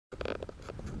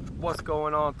What's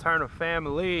going on, Turner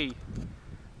family?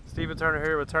 Stephen Turner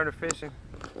here with Turner Fishing.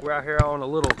 We're out here on a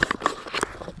little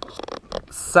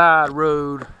side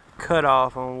road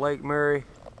cutoff on Lake Murray.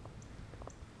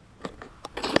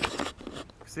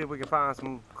 See if we can find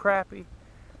some crappie.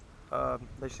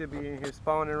 They should be in here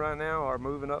spawning right now or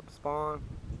moving up to spawn.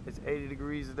 It's 80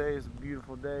 degrees today. It's a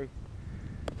beautiful day.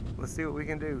 Let's see what we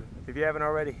can do. If you haven't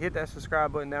already, hit that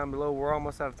subscribe button down below. We're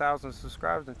almost at 1,000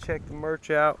 subscribers, and check the merch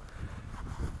out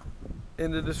in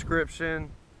the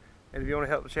description. And if you want to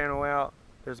help the channel out,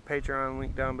 there's a Patreon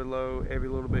link down below. Every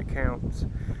little bit counts.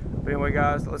 But anyway,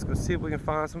 guys, let's go see if we can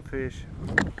find some fish.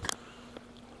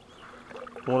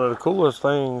 One of the coolest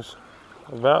things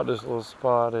about this little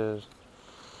spot is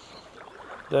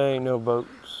there ain't no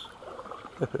boats.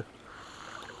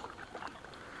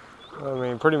 I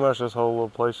mean, pretty much this whole little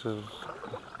place is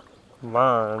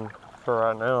mine for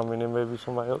right now. I mean, there may be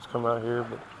somebody else come out here,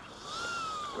 but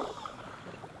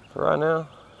for right now,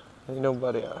 ain't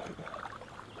nobody out here.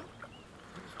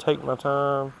 Take my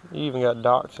time. You even got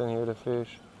docks in here to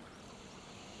fish.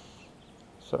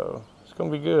 So, it's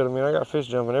gonna be good. I mean, I got fish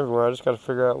jumping everywhere. I just gotta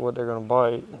figure out what they're gonna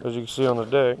bite. As you can see on the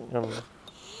deck, I mean,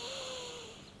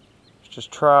 it's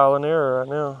just trial and error right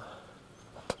now.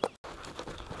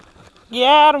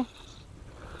 Got him!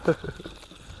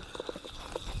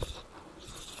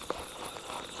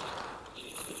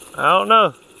 I don't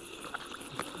know.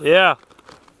 Yeah.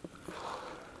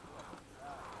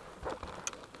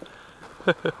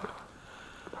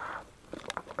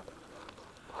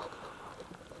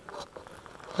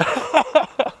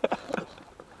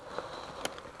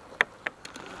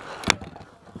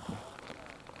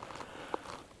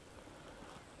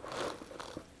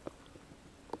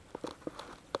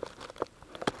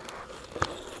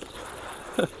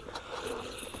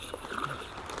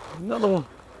 Another one.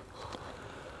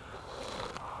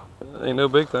 Ain't no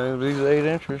big thing, but these are 8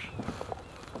 inches.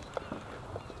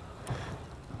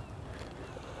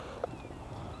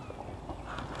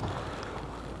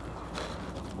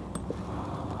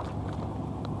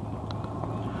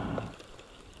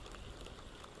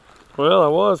 Well, I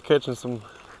was catching some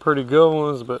pretty good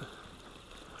ones, but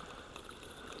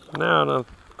now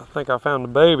I think I found the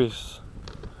babies.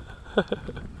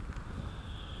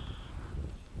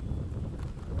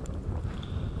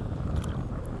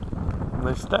 And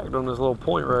they stacked on this little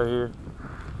point right here.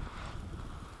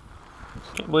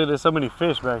 Can't believe there's so many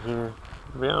fish back here,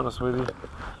 to be honest with you. But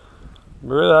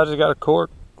really, I just got a cork,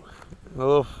 a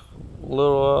little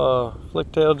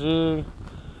flick tail jig,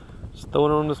 just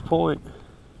throwing it on this point.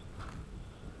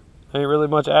 Ain't really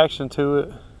much action to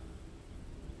it.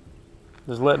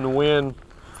 Just letting the wind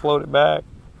float it back.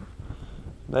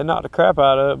 They knocked the crap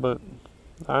out of it, but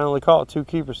I only caught 2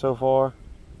 keepers so far.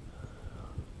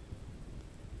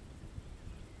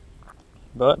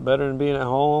 But better than being at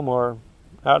home or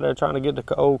out there trying to get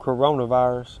the old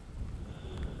coronavirus.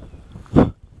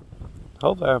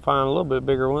 Hopefully I can find a little bit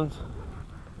bigger ones.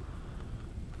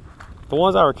 The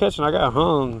ones I were catching, I got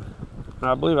hung, and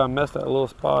I believe I messed that little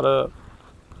spot up.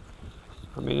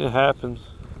 I mean, it happens.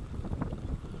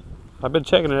 I've been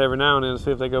checking it every now and then to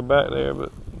see if they go back there, but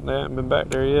they haven't been back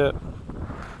there yet.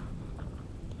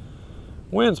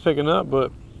 Wind's picking up,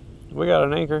 but we got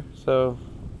an anchor, so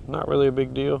not really a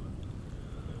big deal.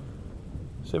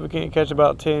 See if we can't catch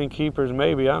about 10 keepers,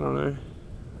 maybe, I don't know.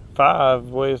 5,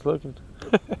 the way it's looking.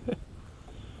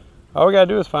 All we gotta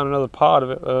do is find another pod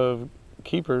of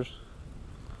keepers.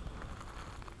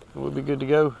 We'll be good to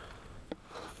go.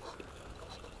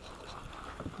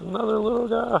 Another little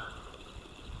guy.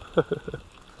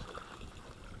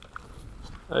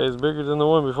 Hey, it's bigger than the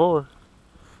one before.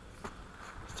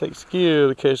 It takes skill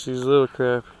to catch these little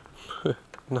crap.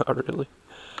 Not really.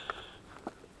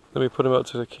 Let me put him up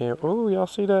to the camera. Oh, y'all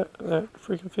see that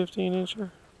freaking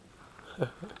 15-incher?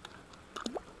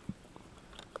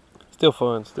 Still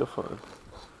fun, still fun.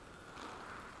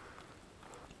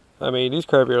 I mean, these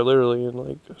crappie are literally in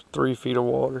like 3 feet of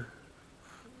water.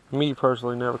 Me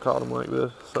personally never caught them like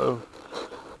this, so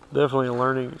definitely a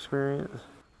learning experience.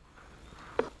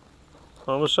 I'm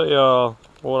gonna show y'all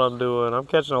what I'm doing. I'm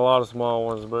catching a lot of small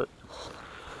ones, but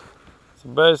so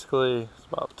basically it's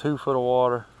about 2 foot of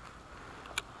water.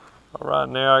 Right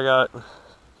now I got,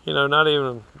 you know, not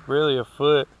even really a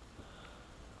foot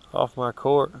off my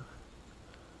cork.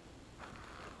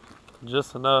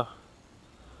 Just enough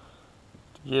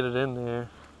to get it in there.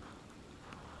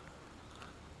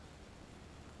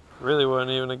 Really wasn't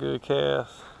even a good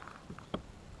cast.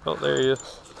 Oh, there he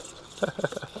is.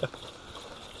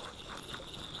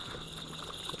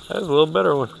 That's a little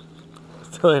better one.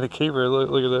 Still ain't a keeper. Look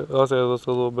at that. I said that's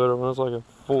a little better one. That's like a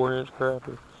 4-inch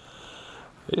crappie.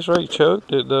 He straight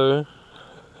choked it though.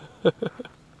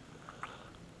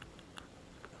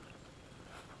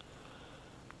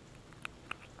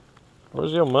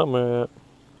 Where's your mama at?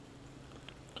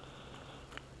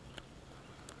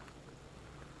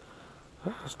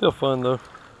 It's still fun though.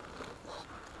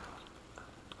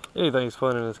 Anything's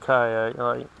fun in this kayak.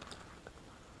 Like,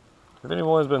 if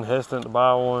anyone's been hesitant to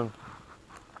buy one,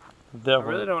 definitely. I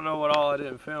really don't know what all I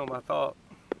didn't film. I thought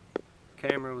the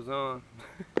camera was on.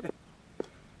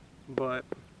 But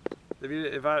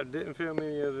if I didn't film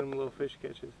any of them little fish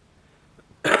catches,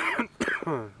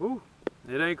 ooh,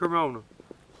 it ain't Corona.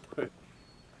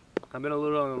 I've been a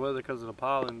little on the weather because of the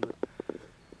pollen,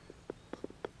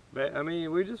 but I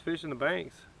mean, we're just fishing the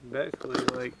banks, basically.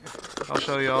 Like, I'll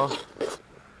show y'all.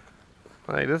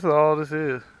 Like, this is all this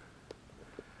is.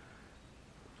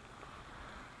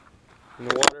 And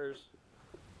the water's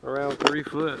around 3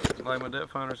 foot, like my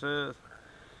depth finder says.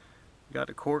 Got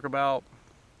the cork about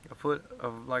a foot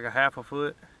of, like a half a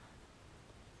foot.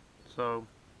 So,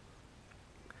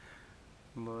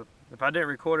 but if I didn't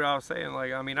record it, I was saying,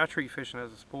 like, I mean, I treat fishing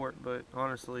as a sport, but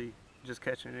honestly, just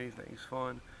catching anything is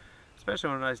fun. Especially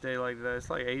on a nice day like that. It's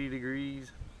like 80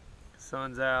 degrees,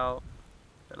 sun's out,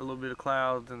 got a little bit of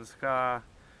clouds in the sky.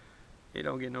 It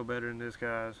don't get no better than this,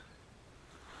 guys.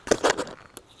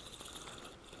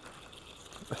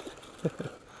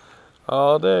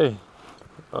 All day,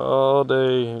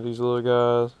 these little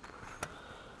guys.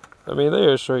 I mean, they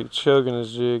are straight chugging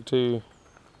this jig too.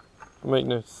 Make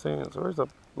no sense. Where's a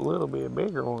little bit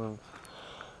bigger ones?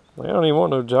 Like, I don't even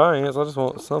want no giants. I just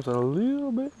want something a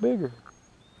little bit bigger.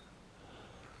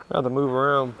 I have to move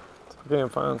around so I can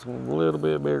find some little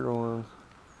bit bigger ones.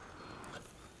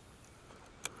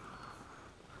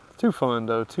 Too fun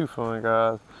though, too fun,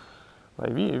 guys.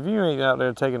 Like, if you ain't out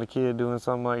there taking a kid doing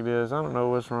something like this, I don't know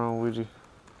what's wrong with you.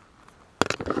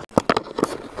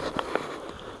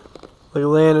 Look at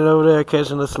Landon over there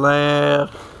catching the slab.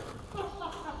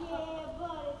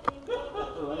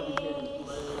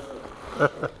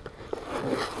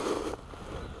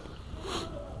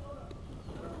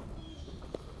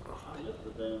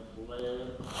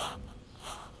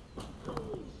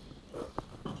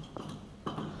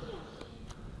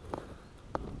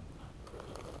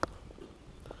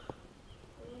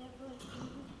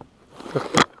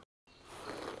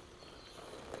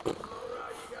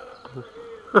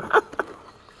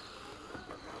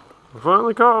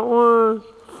 Finally caught one.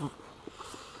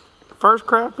 First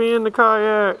crappie in the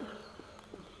kayak.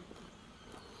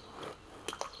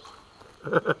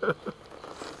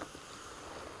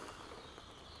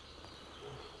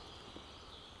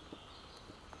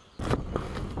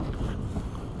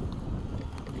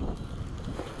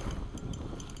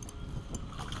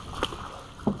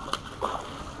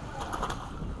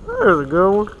 There's a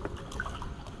good one.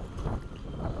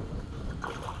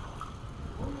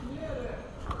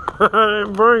 I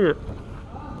didn't bring it.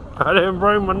 I didn't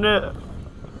bring my net.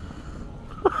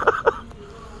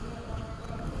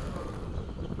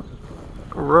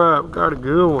 Alright, we got a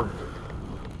good one.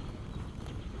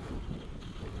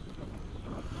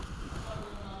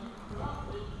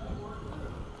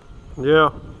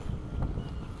 Yeah.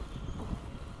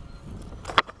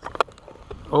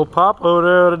 Old Pop over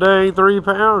there today,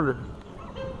 3-pounder.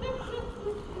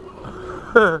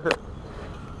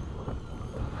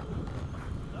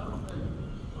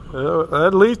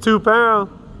 At least 2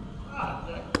 pounds.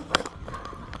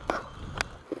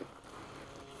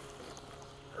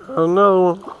 Another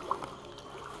one.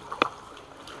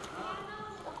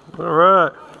 All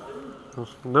right,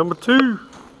 number 2.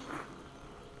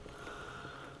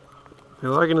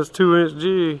 You're liking this 2-inch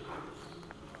jig?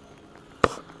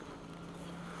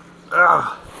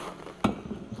 Ah.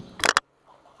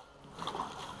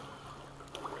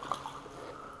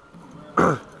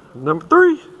 Number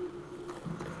 3.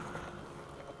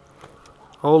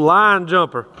 Old line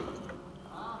jumper.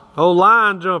 Old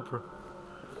line jumper.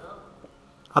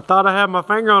 I thought I had my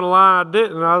finger on the line, I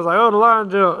didn't. I was like, oh, the line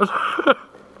jumped.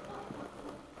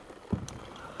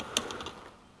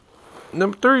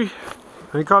 Number 3.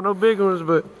 I ain't caught no big ones,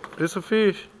 but it's a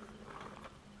fish.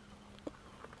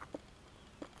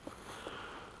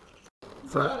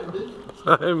 So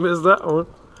I didn't miss that one.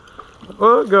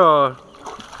 Oh, God.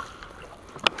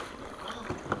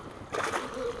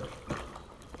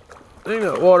 Ain't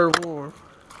that water warm?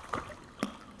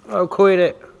 Oh, quit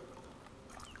it.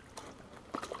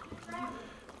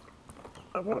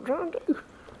 I'm not trying to.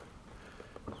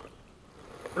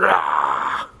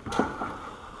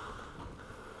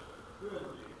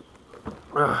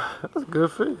 That's a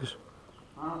good fish.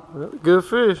 That's a good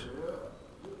fish.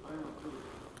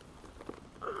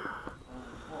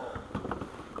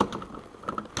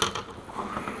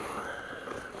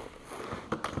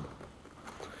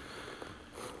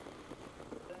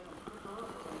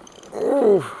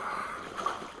 Oh.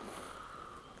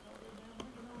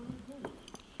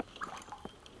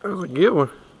 That was a good one.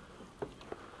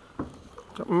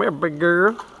 Come here, big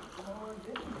girl.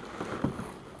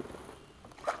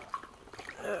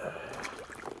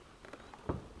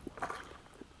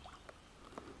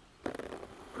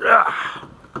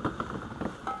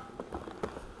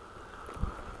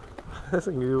 That's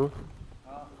a good one.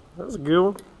 That's a good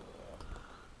one.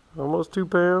 Almost 2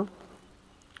 pounds.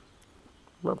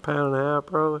 About a pound and a half,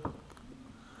 probably.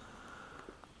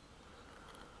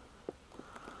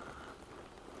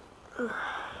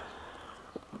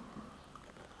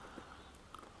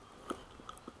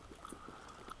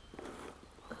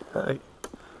 Hey,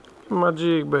 give me my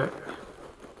jig back.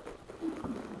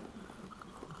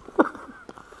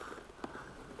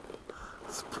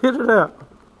 Spit it out.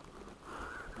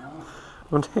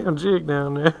 One damn jig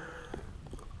down there.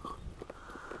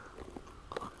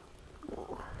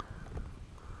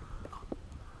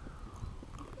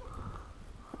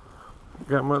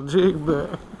 Got my jig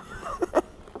back.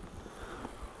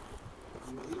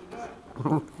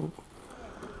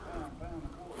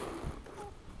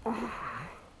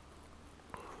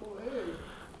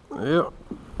 Yep.